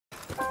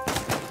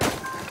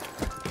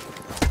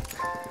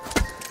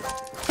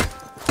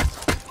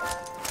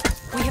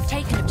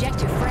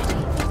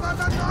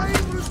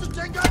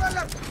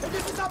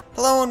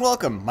Hello and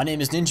welcome, my name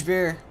is Ninja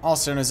Bear,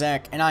 also known as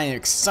Zach, and I am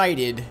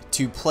excited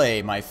to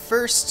play my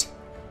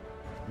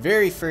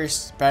very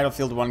first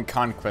Battlefield 1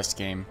 Conquest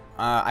game.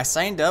 I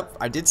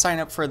did sign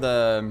up for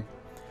the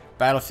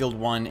Battlefield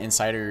 1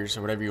 Insiders,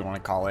 or whatever you want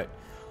to call it,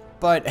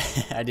 but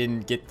I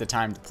didn't get the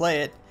time to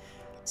play it.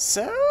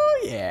 So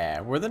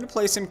yeah, we're gonna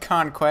play some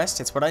Conquest,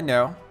 it's what I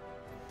know.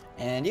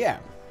 And yeah,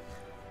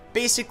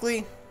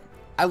 basically,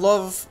 I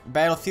love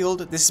Battlefield.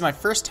 This is my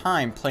first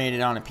time playing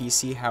it on a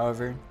PC,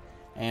 however,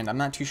 and I'm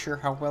not too sure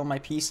how well my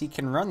PC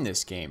can run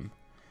this game.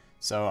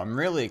 So I'm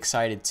really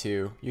excited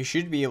to. You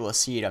should be able to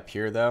see it up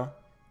here though.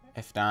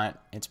 If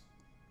not, it's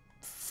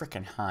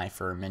freaking high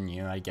for a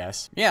menu, I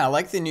guess. Yeah, I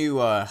like the new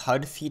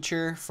HUD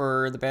feature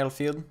for the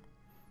Battlefield.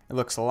 It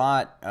looks a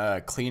lot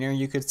cleaner,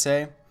 you could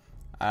say.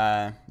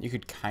 You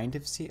could kind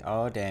of see.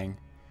 Oh dang,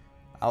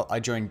 I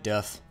joined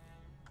Duff.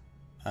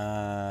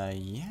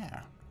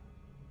 Yeah.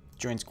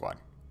 Join squad.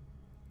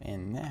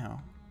 And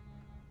now,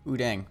 ooh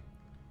dang.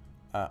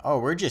 Oh,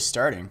 we're just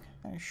starting.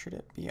 Should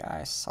it be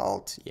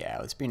assault? Yeah,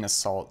 let's be an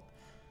assault.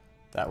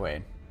 That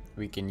way,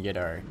 we can get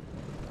our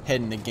head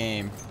in the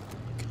game.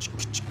 Get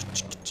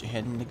your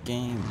head in the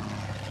game.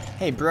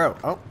 Hey, bro.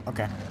 Oh,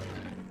 okay.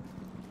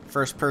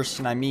 First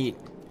person I meet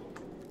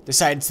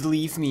decides to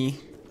leave me.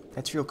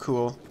 That's real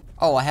cool.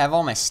 Oh, I have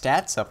all my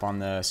stats up on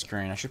the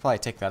screen. I should probably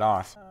take that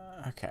off.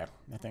 Okay,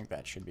 I think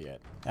that should be it.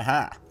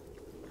 Aha!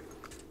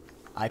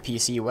 I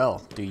PC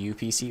well. Do you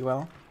PC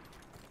well?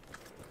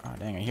 Oh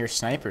dang, I hear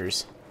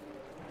snipers.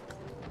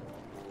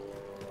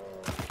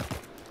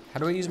 How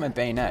do I use my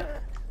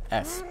bayonet?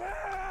 F.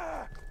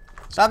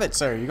 Stop it,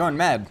 sir. You're going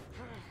mad.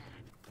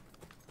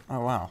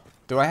 Oh wow.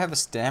 Do I have a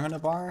stamina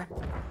bar?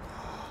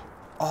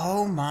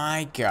 Oh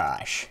my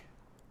gosh.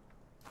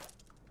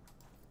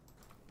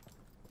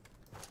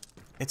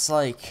 It's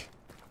like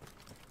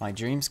my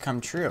dreams come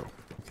true.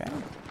 Okay.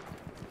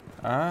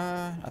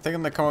 I think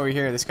I'm gonna come over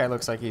here. This guy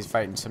looks like he's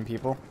fighting some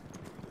people.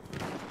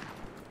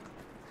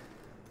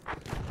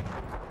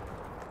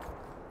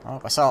 Oh,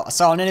 I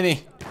saw an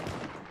enemy.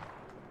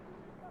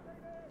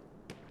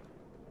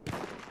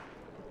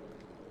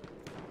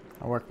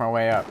 I'll work my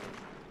way up.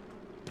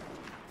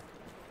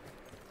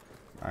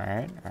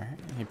 Alright.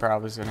 He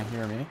probably is gonna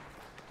hear me.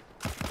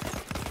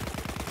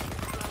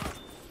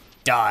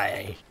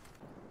 Die.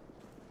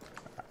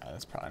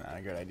 That's probably not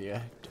a good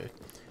idea to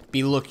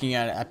be looking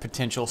at a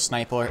potential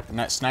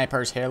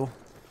sniper's hill.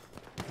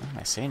 Why am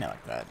I saying it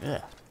like that?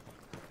 Ugh.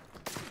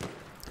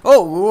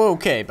 Oh,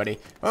 okay, buddy.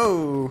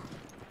 Oh.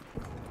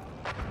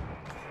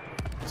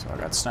 So I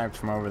got sniped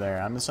from over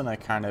there. I'm just gonna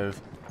kind of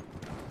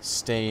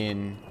stay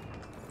in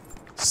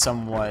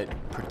somewhat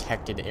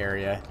protected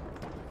area.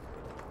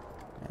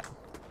 Yeah.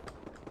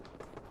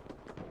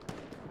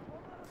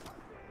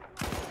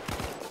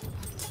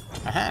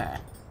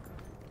 Aha.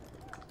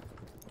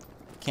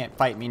 Can't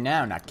fight me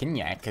now can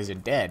ya? Because you're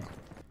dead.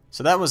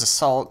 So that was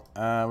assault.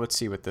 Let's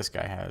see what this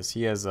guy has.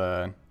 He has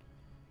a...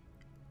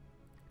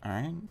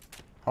 Alright.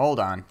 Hold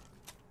on.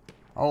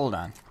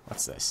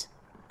 What's this?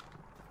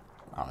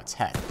 Oh, it's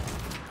health.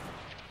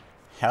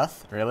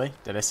 Health? Really?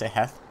 Did I say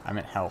health? I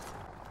meant health.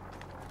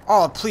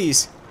 Oh,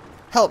 please.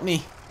 Help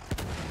me.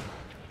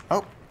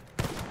 Oh.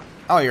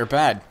 Oh, you're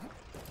bad.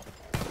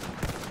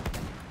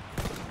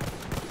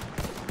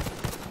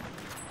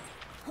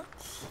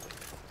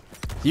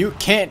 You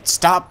can't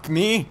stop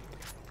me.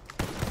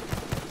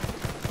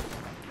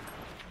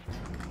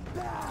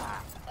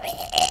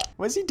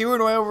 What's he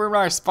doing way over in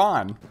our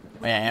spawn?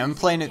 Man, I'm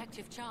playing it.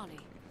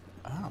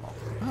 Oh,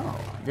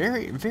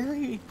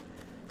 very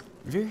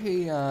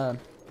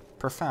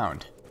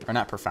profound. Or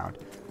not profound.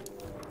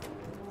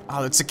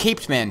 Oh, it's a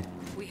caped man.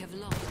 We have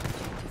lost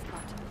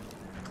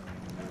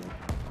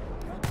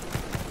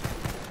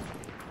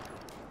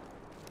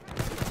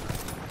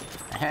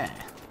Aha.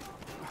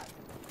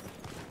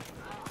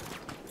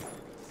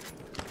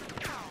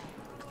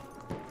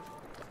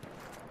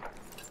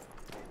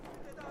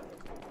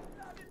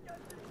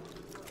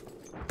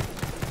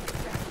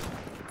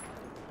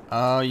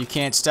 Oh, you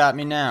can't stop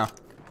me now.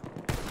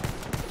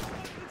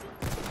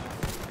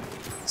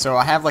 So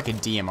I have like a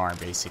DMR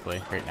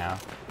basically right now.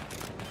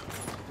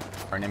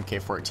 Or an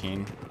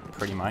MK14,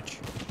 pretty much.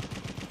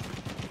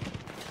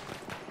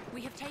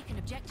 We have taken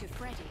objective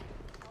Freddy.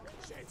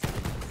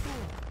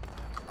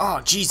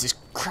 Oh, Jesus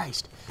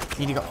Christ.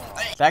 Need to go.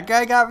 That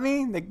guy got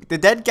me? The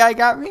dead guy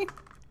got me?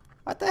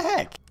 What the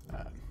heck?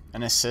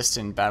 An assist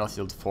in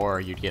Battlefield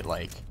 4, you'd get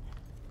like...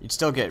 You'd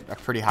still get a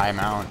pretty high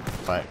amount,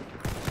 but...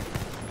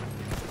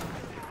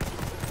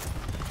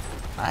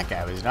 That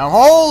guy was no.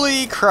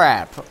 Holy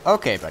crap!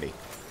 Okay, buddy.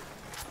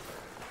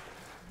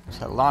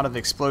 There's a lot of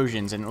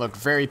explosions and it looked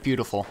very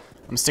beautiful.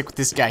 I'm gonna stick with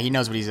this guy. He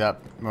knows what he's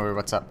up. Or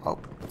what's up? Oh.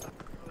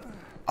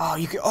 Oh,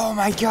 you can. Oh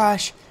my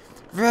gosh!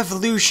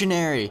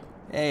 Revolutionary!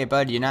 Hey,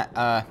 bud, you're not.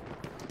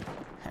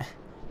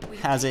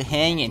 How's it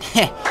hanging? Is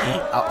that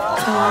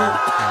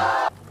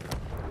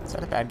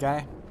a bad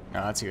guy?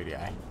 No, that's a good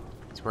guy.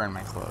 He's wearing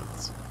my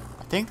clothes.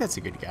 I think that's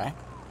a good guy.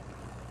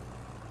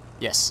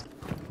 Yes.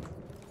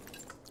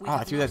 Oh,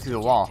 I threw that through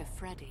the wall.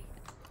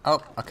 Oh,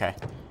 okay.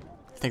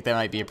 think that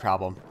might be a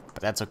problem,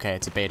 but that's okay.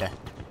 It's a beta.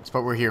 It's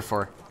what we're here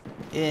for.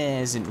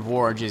 Isn't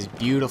war just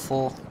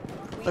beautiful?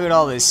 Look at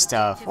all this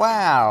stuff.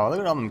 Wow,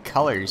 look at all them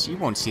colors. You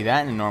won't see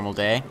that in a normal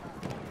day.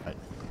 But,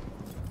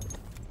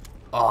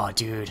 oh,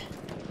 dude.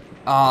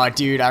 Oh,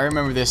 dude, I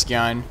remember this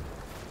gun.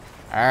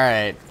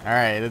 Alright,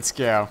 let's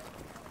go.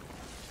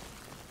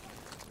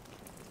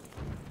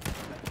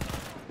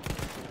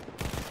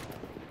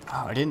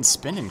 Oh, it didn't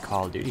spin in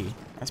Call of Duty.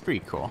 That's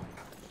pretty cool.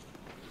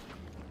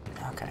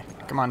 Okay,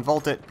 come on,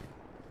 vault it.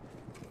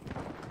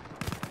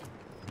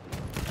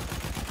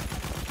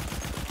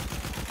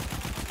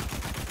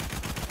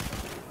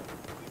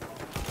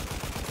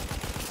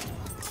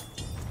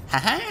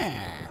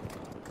 Haha!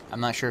 I'm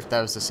not sure if that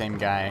was the same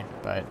guy,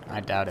 but I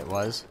doubt it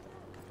was.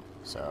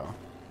 So,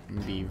 I'm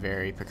gonna be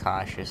very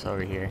precautious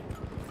over here.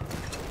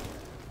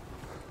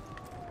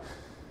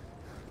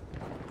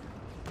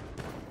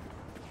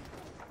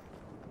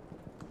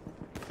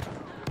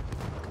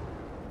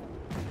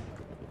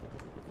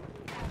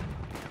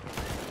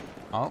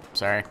 Oh,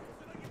 sorry.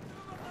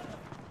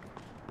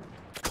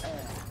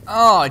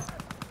 Oh!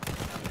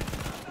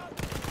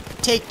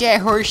 Take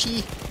that,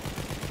 horsey!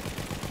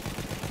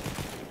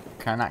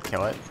 Can I not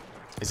kill it?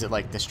 Is it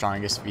like the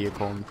strongest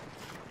vehicle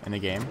in the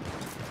game?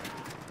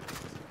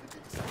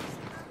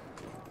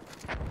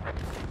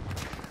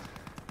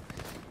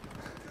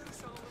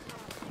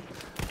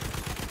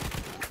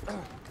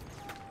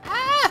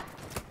 Ah!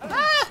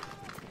 Ah!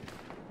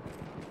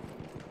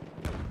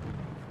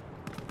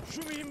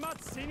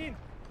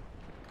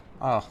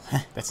 Oh,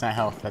 that's not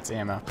health, that's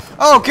ammo.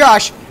 Oh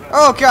gosh!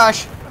 Oh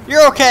gosh!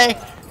 You're okay!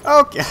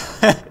 Okay.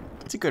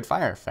 It's a good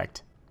fire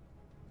effect.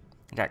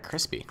 I got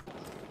crispy.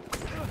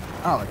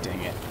 Oh, dang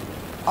it.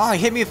 Oh, he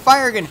hit me with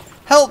fire again!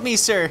 Help me,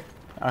 sir!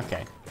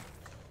 Okay.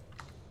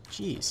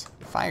 Jeez,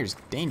 fire's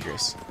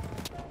dangerous.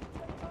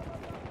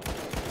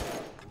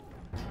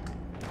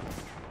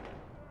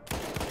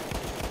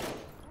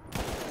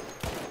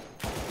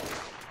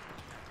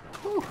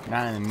 Whew,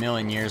 not in a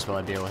million years will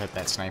I be able to hit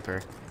that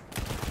sniper.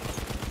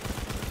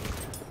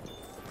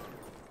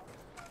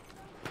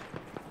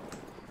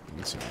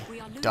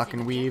 Duck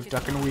and weave,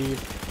 duck and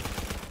weave.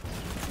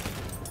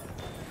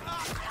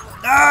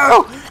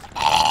 No!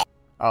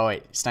 Oh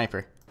wait,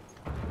 sniper.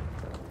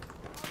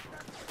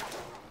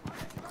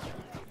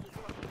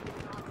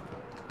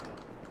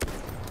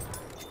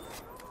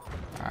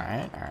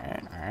 Alright.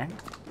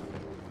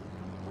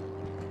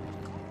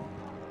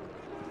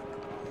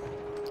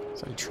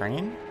 Is that a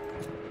train?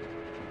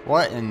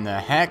 What in the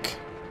heck?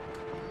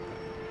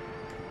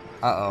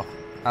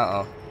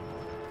 Uh-oh.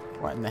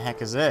 What in the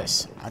heck is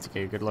this? I have to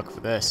get a good look for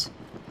this.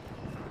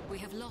 We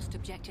have lost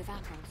objective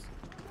apples.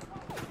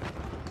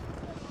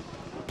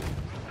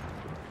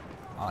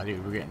 Oh,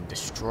 dude, we're getting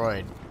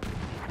destroyed.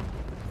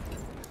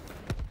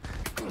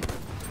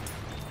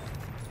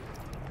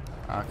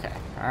 Okay,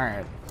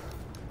 alright.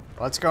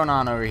 What's going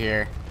on over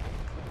here?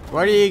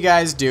 What are you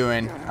guys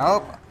doing?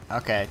 Oh,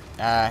 okay.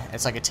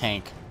 It's like a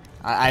tank.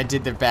 I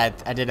did a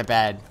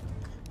bad.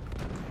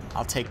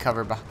 I'll take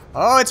cover behind.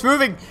 Oh, it's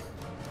moving!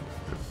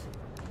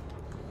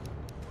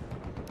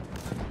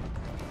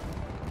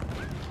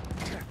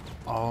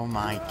 Oh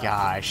my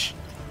gosh.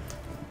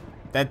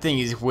 That thing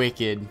is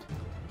wicked.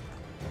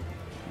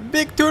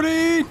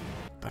 Victory!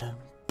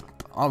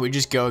 Oh, we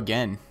just go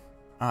again.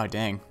 Oh,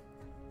 dang.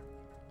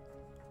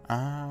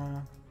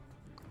 Yeah.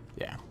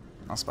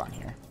 I'll spawn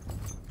here.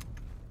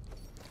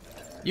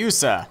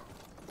 Yusa!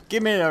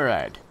 Give me a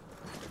ride.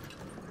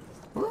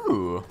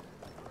 Ooh.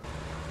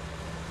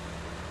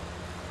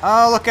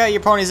 Oh, look out,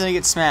 your pony's gonna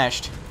get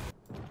smashed.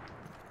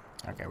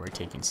 Okay, we're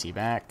taking C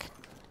back.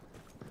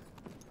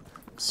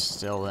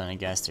 Still then, I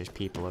guess there's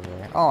people over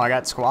there. Oh, I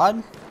got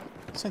squad?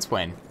 Since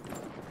when?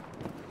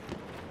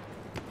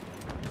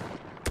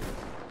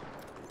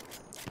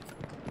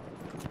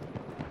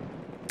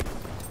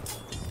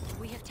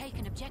 We have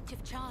taken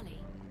objective Charlie.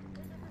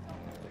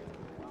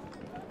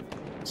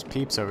 There's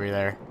peeps over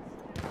there.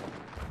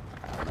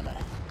 I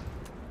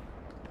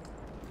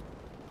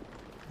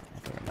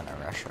think I'm gonna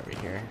rush over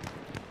here.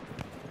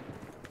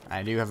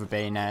 I do have a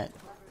bayonet.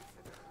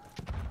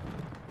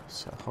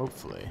 So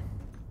hopefully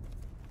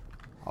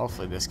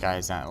this guy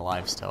is not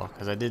alive still,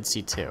 because I did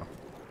see two.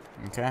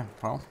 Okay,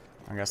 well,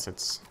 I guess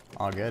it's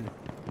all good.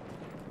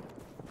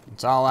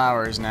 It's all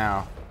ours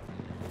now.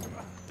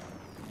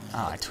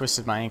 Oh, I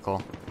twisted my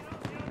ankle.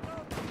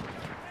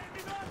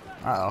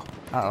 Uh-oh.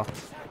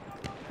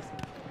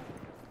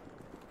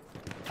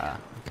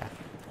 Okay.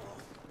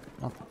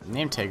 Well,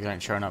 name tags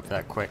aren't showing up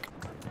that quick.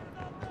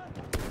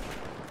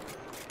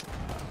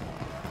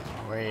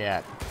 Where you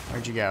at?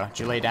 Where'd you go? Did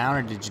you lay down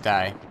or did you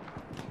die?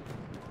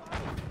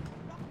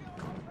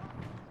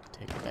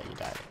 Take it that you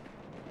died.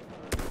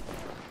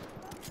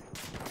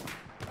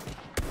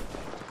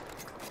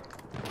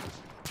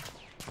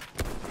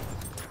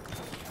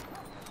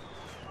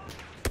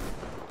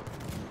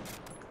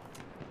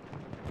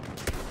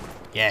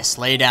 Yes,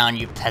 lay down,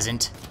 you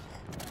peasant.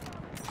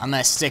 I'm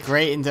gonna stick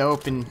right into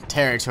open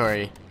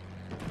territory.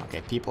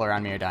 Okay, people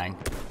around me are dying.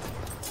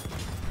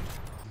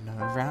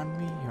 Around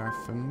me are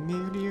More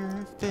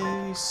familiar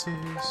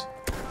faces.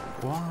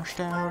 Washed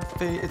out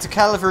face. It's a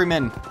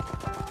cavalryman.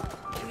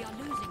 We are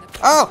losing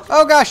objective.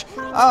 Oh gosh.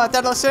 Oh, I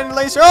thought I was sending a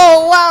laser.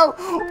 Oh, wow.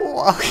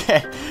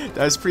 Okay.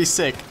 That was pretty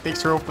sick.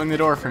 Thanks for opening the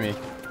door for me.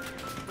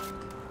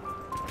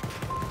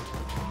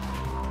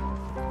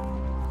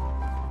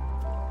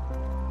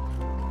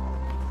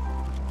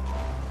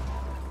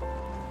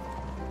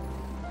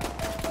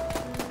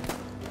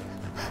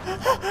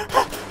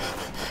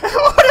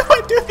 What am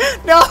I doing?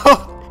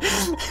 No!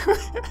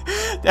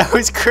 That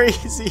was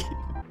crazy.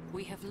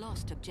 We have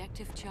lost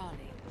objective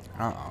Charlie.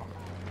 Uh-oh.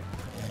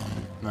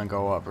 I'm gonna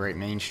go up right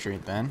Main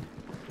Street then.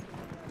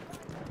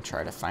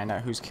 Try to find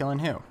out who's killing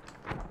who.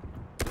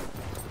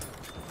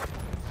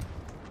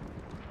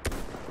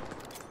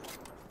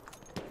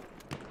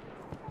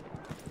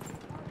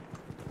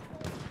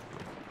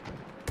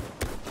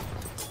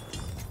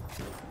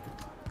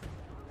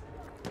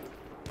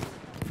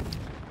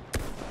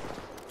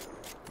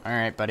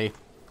 Alright, buddy.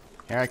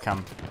 Here I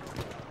come.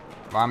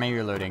 Why am I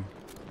reloading?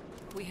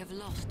 We have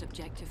lost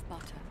objective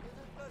butter.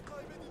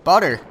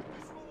 Butter!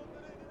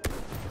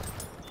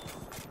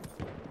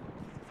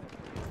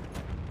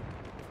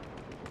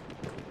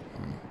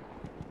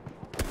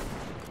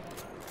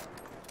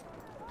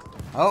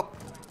 Oh,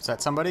 is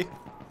that somebody?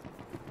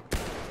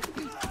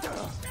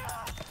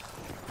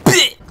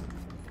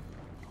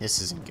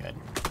 This isn't good.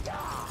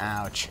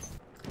 Ouch.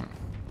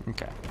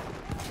 Okay.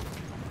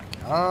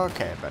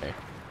 Okay, buddy.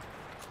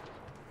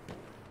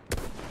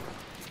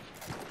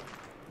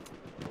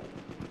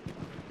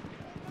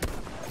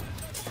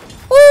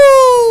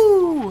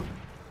 Woo!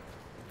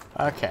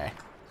 Okay.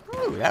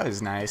 Ooh, that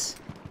was nice.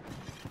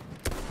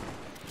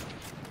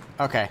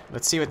 Okay,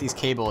 let's see what these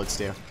K-bullets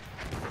do.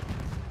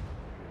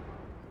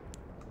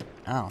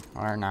 Oh,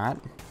 or not.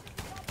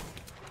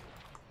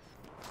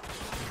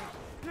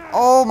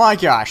 Oh my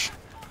gosh.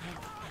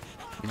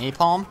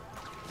 Napalm?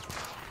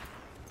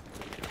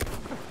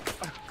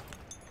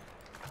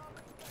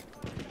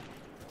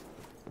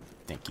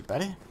 Thank you,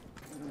 buddy.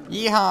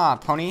 Yeehaw,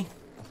 pony.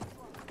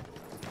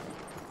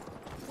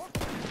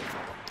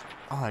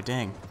 Oh,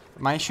 dang.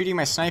 Am I shooting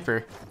my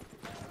sniper?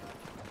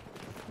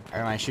 Or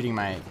am I shooting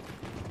my... I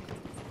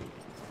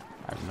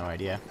have no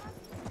idea.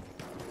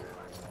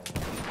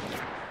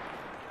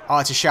 Oh,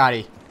 it's a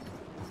shotty.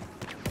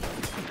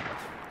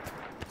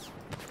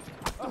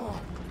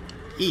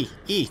 E.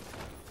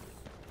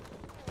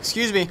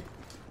 Excuse me.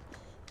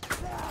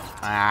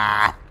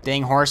 Ah,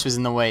 dang horse was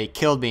in the way.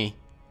 Killed me.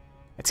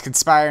 It's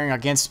conspiring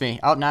against me.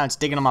 Oh, now it's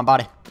digging on my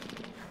body.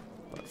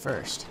 But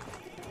first.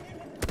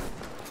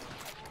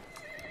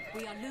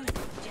 We are losing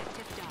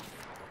objective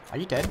Duff. Are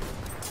you dead?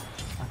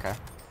 Okay.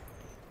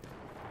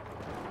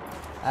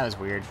 That was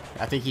weird.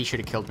 I think he should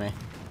have killed me.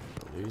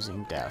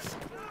 Losing death.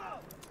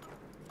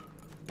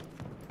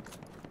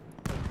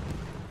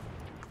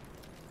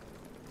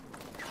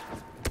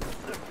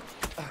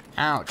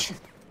 Ouch.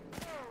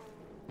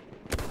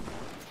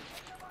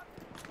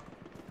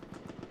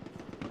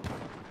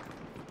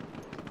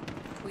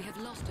 We have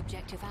lost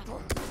objective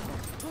Apple.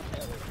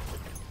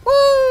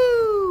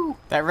 Woo!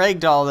 That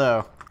ragdoll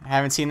though. I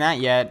haven't seen that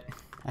yet.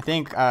 I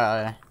think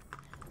I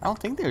don't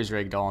think there's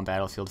ragdoll in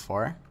Battlefield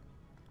 4.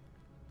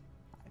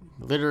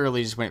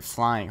 Literally just went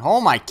flying. Oh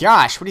my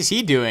gosh, what is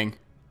he doing?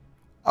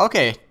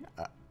 Okay.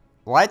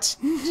 What?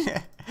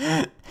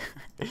 That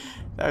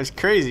was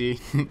crazy.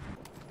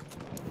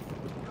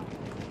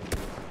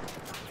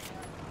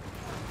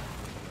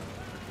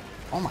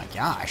 Oh my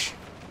gosh.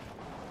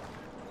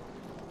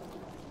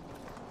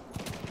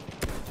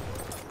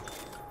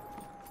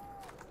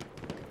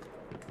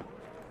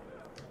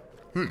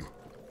 I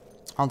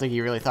don't think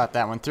he really thought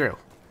that one through.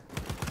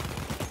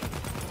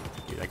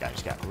 Dude, that guy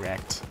just got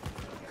wrecked.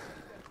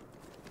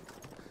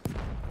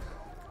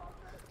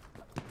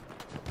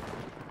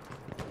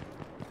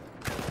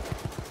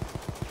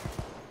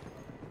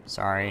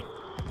 Sorry.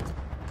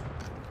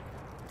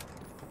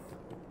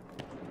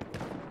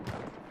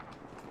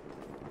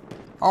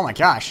 Oh my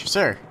gosh,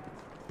 sir.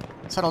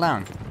 Settle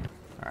down.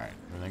 Alright,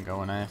 we're then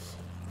going F.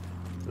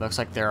 Looks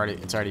like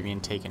it's already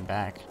being taken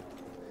back.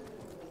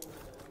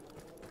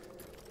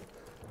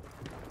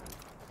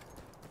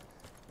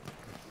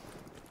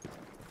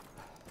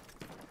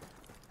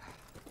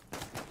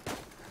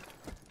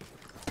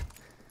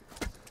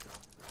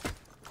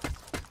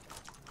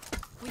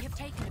 We have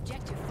taken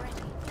objective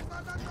Freddy.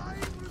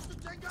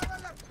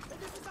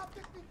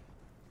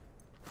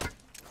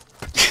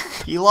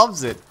 He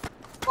loves it.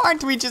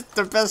 Aren't we just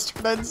the best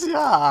friends?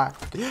 Yeah.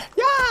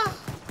 Yeah.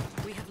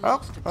 We have Oh,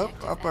 lost oh,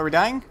 objective are we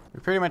dying? We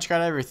pretty much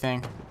got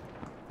everything.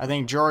 I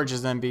think George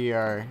is then be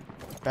our...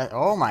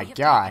 Oh my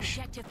gosh.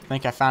 I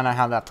think I found out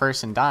how that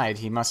person died.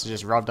 He must have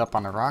just rubbed up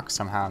on a rock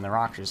somehow, and the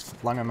rock just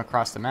flung him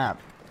across the map.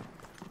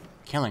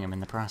 Killing him in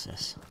the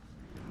process.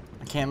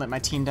 I can't let my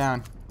team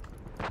down.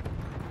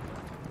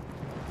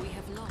 We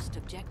have lost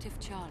objective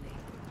Charlie.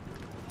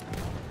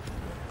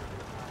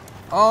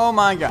 Oh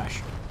my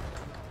gosh.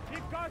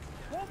 Dikkat!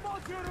 Bomba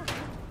atıyorum!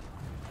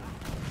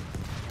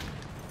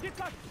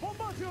 Dikkat!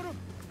 Bomba atıyorum!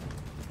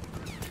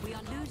 We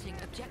are losing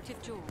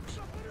objective George.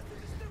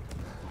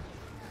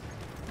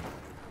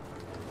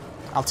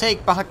 I'll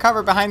take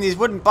cover behind these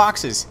wooden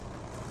boxes.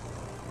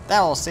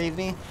 That will save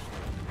me.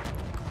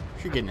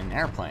 Should get in an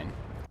airplane.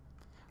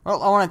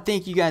 Well, I want to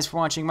thank you guys for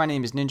watching. My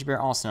name is Ninja Bear,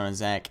 also known as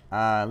Zach.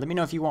 Let me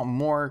know if you want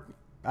more.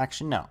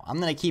 Actually, no. I'm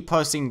going to keep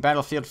posting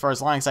Battlefield for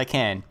as long as I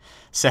can.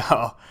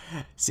 So,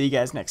 see you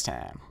guys next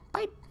time.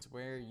 Bye. It's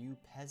where you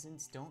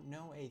peasants don't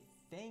know a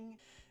thing.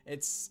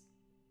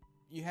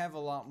 You have a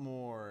lot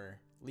more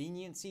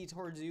leniency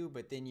towards you,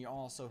 but then you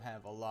also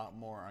have a lot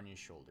more on your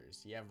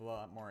shoulders. You have a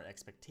lot more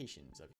expectations of